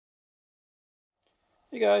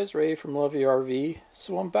Hey guys, Ray from Lithium RV.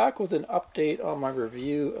 So I'm back with an update on my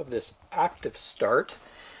review of this ActiveStart,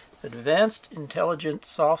 Advanced Intelligent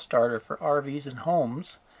Soft Starter for RVs and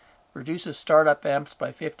Homes. Reduces startup amps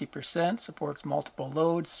by 50%, supports multiple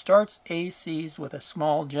loads, starts ACs with a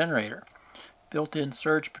small generator, built-in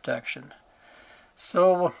surge protection.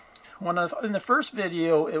 So in the first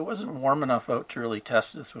video, it wasn't warm enough out to really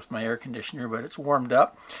test this with my air conditioner, but it's warmed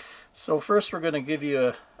up. So first we're going to give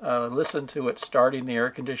you a listen to it starting the air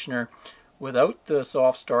conditioner without the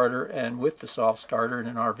soft starter and with the soft starter in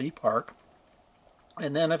an RV park.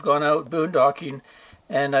 And then I've gone out boondocking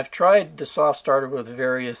and I've tried the soft starter with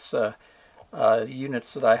various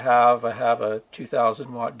units that I have. I have a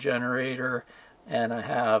 2000 watt generator and I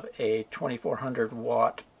have a 2400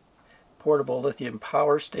 watt portable lithium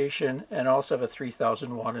power station and also have a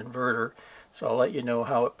 3000 watt inverter. So I'll let you know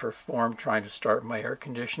how it performed trying to start my air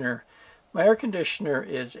conditioner. My air conditioner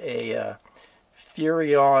is a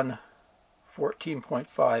Furrion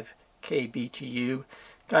 14.5 kBTU,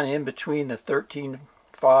 kind of in between the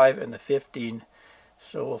 13.5 and the 15.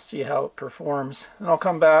 So we'll see how it performs. And I'll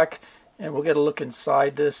come back and we'll get a look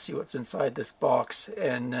inside this, see what's inside this box,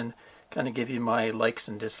 and then kind of give you my likes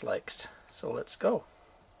and dislikes. So let's go.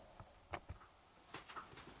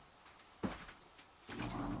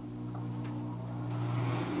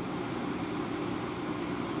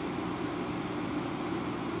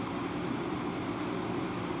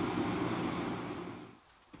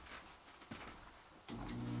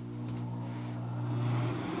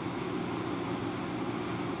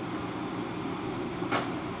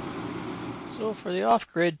 So for the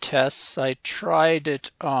off-grid tests, I tried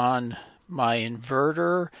it on my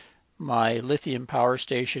inverter, my lithium power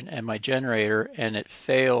station, and my generator, and it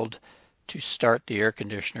failed to start the air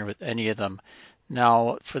conditioner with any of them.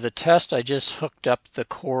 Now for the test, I just hooked up the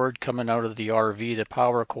cord coming out of the RV, the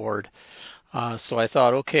power cord. So I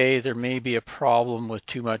thought, okay, there may be a problem with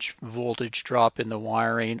too much voltage drop in the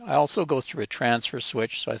wiring. I also go through a transfer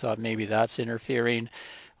switch, so I thought maybe that's interfering,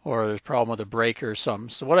 or there's a problem with a breaker or something.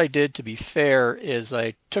 So what I did, to be fair, is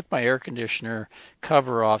I took my air conditioner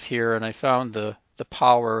cover off here and I found the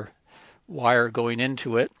power wire going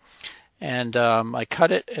into it, and I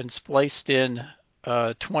cut it and spliced in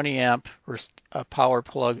a 20 amp power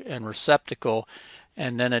plug and receptacle,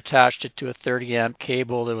 and then attached it to a 30 amp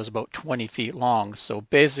cable that was about 20 feet long. So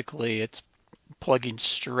basically it's plugging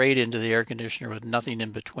straight into the air conditioner with nothing in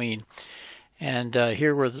between. And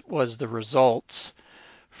here was the results.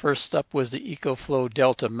 First up was the EcoFlow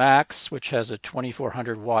Delta Max, which has a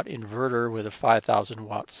 2400 watt inverter with a 5000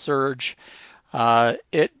 watt surge.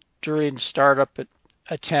 It, during startup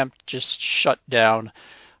attempt, just shut down.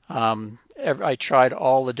 I tried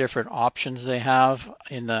all the different options they have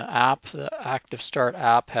in the app. The ActiveStart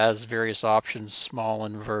app has various options: small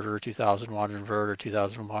inverter, 2000 watt inverter,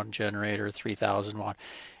 2000 watt generator, 3000 watt,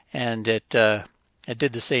 and it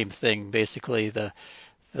did the same thing. Basically, the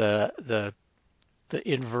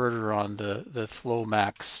inverter on the Flow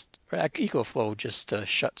Max EcoFlow just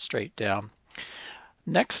shut straight down.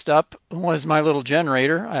 Next up was my little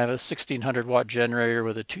generator. I have a 1600 watt generator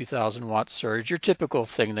with a 2000 watt surge. Your typical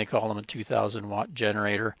thing, they call them a 2000 watt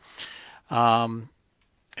generator. And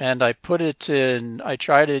I put it in, I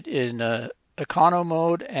tried it in econo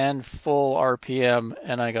mode and full RPM,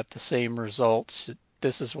 and I got the same results.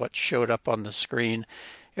 This is what showed up on the screen.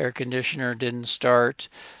 Air conditioner didn't start.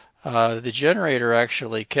 The generator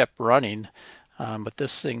actually kept running, but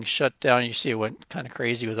this thing shut down. You see it went kind of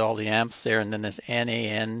crazy with all the amps there, and then this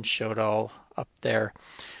NAN showed all up there.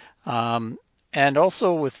 And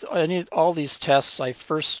also with all these tests, I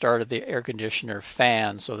first started the air conditioner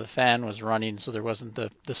fan, so the fan was running, so there wasn't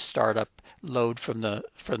the startup load from the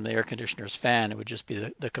air conditioner's fan. It would just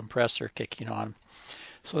be the compressor kicking on.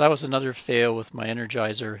 So that was another fail with my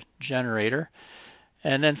Energizer generator.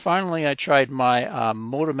 And then finally, I tried my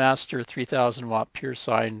Motomaster 3000 watt Pure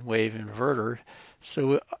Sine Wave Inverter.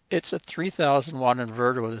 So it's a 3000 watt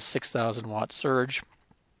inverter with a 6000 watt surge.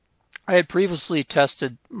 I had previously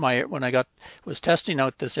tested when I was testing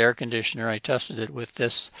out this air conditioner, I tested it with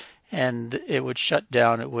this, and it would shut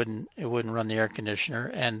down. It wouldn't run the air conditioner.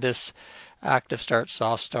 And this ActiveStart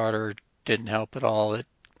soft starter didn't help at all.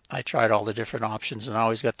 I tried all the different options, and I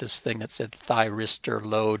always got this thing that said thyristor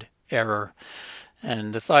load error.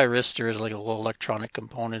 And the thyristor is like a little electronic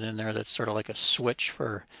component in there that's sort of like a switch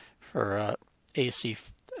for AC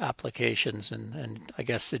applications, and I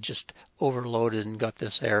guess it just overloaded and got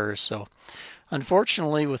this error. So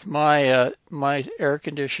unfortunately with my my air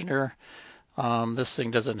conditioner, this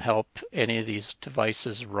thing doesn't help any of these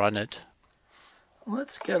devices run it.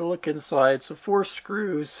 Let's get a look inside. So 4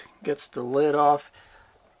 screws gets the lid off.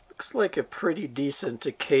 Looks like a pretty decent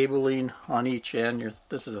cabling on each end.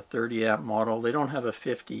 This is a 30 amp model. They don't have a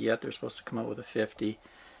 50 yet. They're supposed to come out with a 50.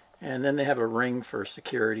 And then they have a ring for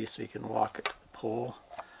security so you can lock it to the pole.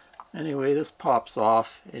 Anyway, this pops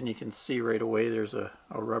off and you can see right away there's a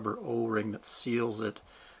rubber O-ring that seals it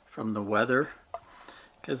from the weather.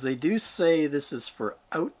 Because they do say this is for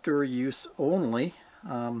outdoor use only.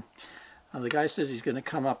 The guy says he's going to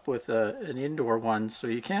come up with an indoor one, so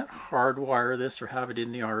you can't hardwire this or have it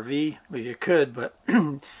in the RV. Well, you could, but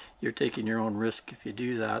you're taking your own risk if you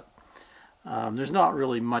do that. There's not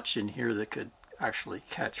really much in here that could actually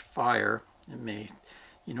catch fire. It may,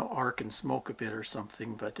 you know, arc and smoke a bit or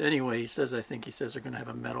something. But anyway, I think he says they're going to have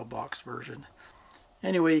a metal box version.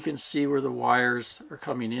 Anyway, you can see where the wires are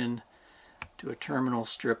coming in to a terminal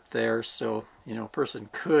strip there. So, you know, a person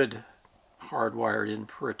could hardwire it in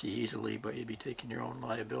pretty easily, but you'd be taking your own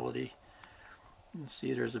liability. You can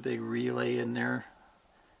see there's a big relay in there.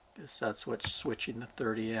 Guess that's what's switching the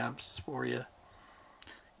 30 amps for you.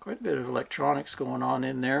 Quite a bit of electronics going on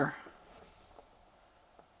in there.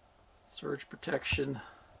 Surge protection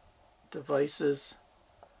devices.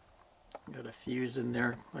 Got a fuse in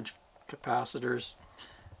there, a bunch of capacitors.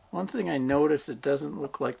 One thing I noticed, it doesn't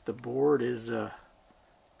look like the board is a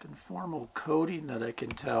conformal coating that I can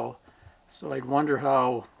tell. So I'd wonder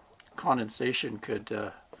how condensation could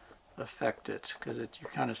affect it, because you're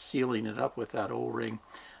kind of sealing it up with that O-ring.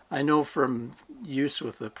 I know from use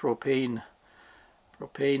with the propane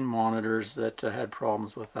monitors that had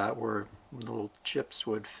problems with that, where little chips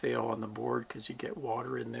would fail on the board because you get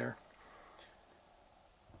water in there.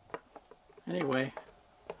 Anyway,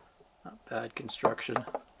 not bad construction.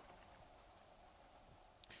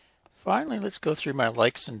 Finally, let's go through my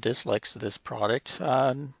likes and dislikes of this product.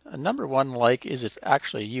 Number one like is it's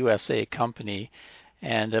actually a USA company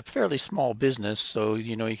and a fairly small business, so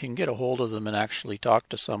you know you can get a hold of them and actually talk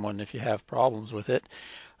to someone if you have problems with it.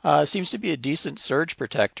 Seems to be a decent surge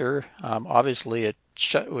protector. Obviously, it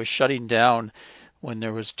was shutting down when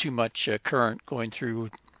there was too much current going through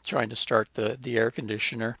trying to start the air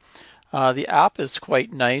conditioner. The app is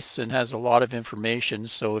quite nice and has a lot of information,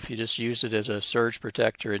 so if you just use it as a surge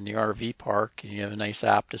protector in the RV park, you have a nice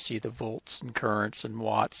app to see the volts and currents and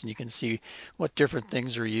watts, and you can see what different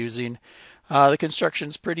things are using. The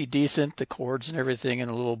construction's pretty decent, the cords and everything in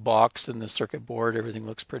a little box and the circuit board, everything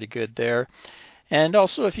looks pretty good there. And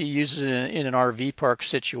also, if you use it in an RV park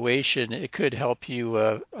situation, it could help you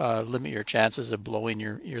limit your chances of blowing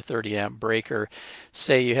your 30 amp breaker.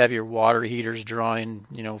 Say you have your water heaters drawing,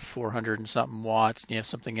 400 and something watts, and you have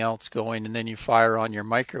something else going, and then you fire on your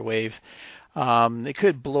microwave. It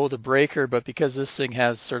could blow the breaker, but because this thing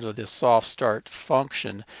has sort of this soft start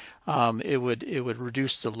function, it would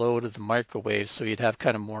reduce the load of the microwave, so you'd have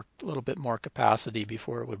kind of a little bit more capacity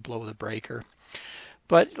before it would blow the breaker.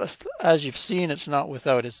 But as you've seen, it's not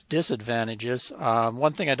without its disadvantages.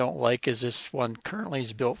 One thing I don't like is this one currently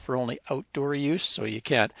is built for only outdoor use, so you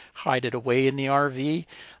can't hide it away in the RV.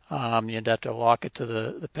 You'd have to lock it to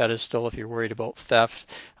the pedestal if you're worried about theft.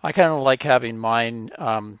 I kind of like having mine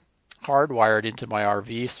hardwired into my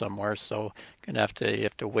RV somewhere, so you have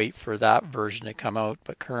to wait for that version to come out,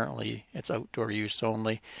 but currently it's outdoor use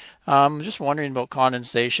only. Just wondering about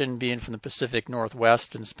condensation. Being from the Pacific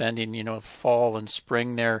Northwest and spending fall and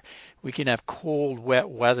spring there, we can have cold, wet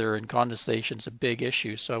weather, and condensation's a big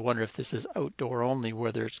issue. So I wonder if this is outdoor only,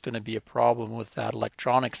 whether it's going to be a problem with that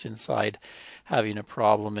electronics inside having a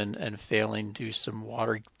problem and failing to do some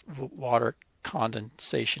water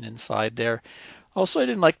condensation inside there. Also, I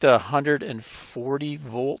didn't like the 140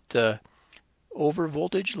 volt over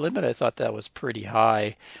voltage limit. I thought that was pretty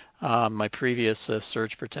high. My previous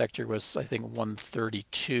surge protector was, I think,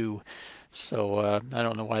 132. So I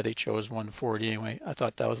don't know why they chose 140 anyway. I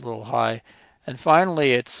thought that was a little high. And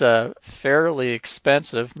finally, it's fairly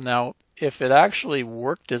expensive. Now, if it actually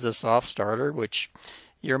worked as a soft starter, which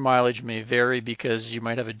your mileage may vary because you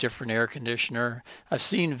might have a different air conditioner. I've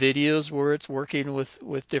seen videos where it's working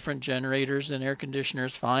with different generators and air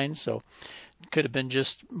conditioners fine, so it could have been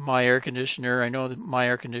just my air conditioner. I know that my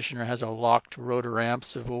air conditioner has a locked rotor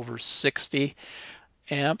amps of over 60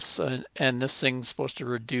 amps, and this thing's supposed to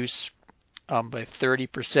reduce by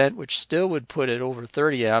 30%, which still would put it over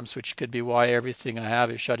 30 amps, which could be why everything I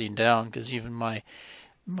have is shutting down, because even my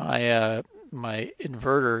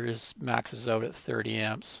inverter maxes out at 30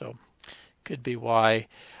 amps, so could be why.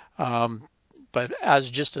 But as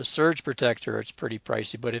just a surge protector, it's pretty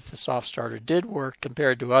pricey. But if the soft starter did work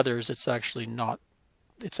compared to others, it's actually not.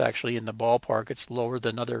 It's actually in the ballpark. It's lower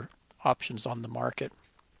than other options on the market.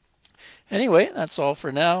 Anyway, that's all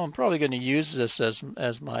for now. I'm probably going to use this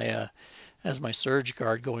as my as my surge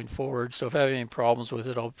guard going forward. So if I have any problems with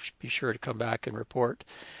it, I'll be sure to come back and report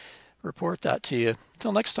that to you.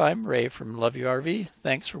 Till next time, Ray from Love You RV.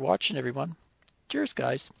 Thanks for watching, everyone. Cheers,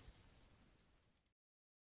 guys.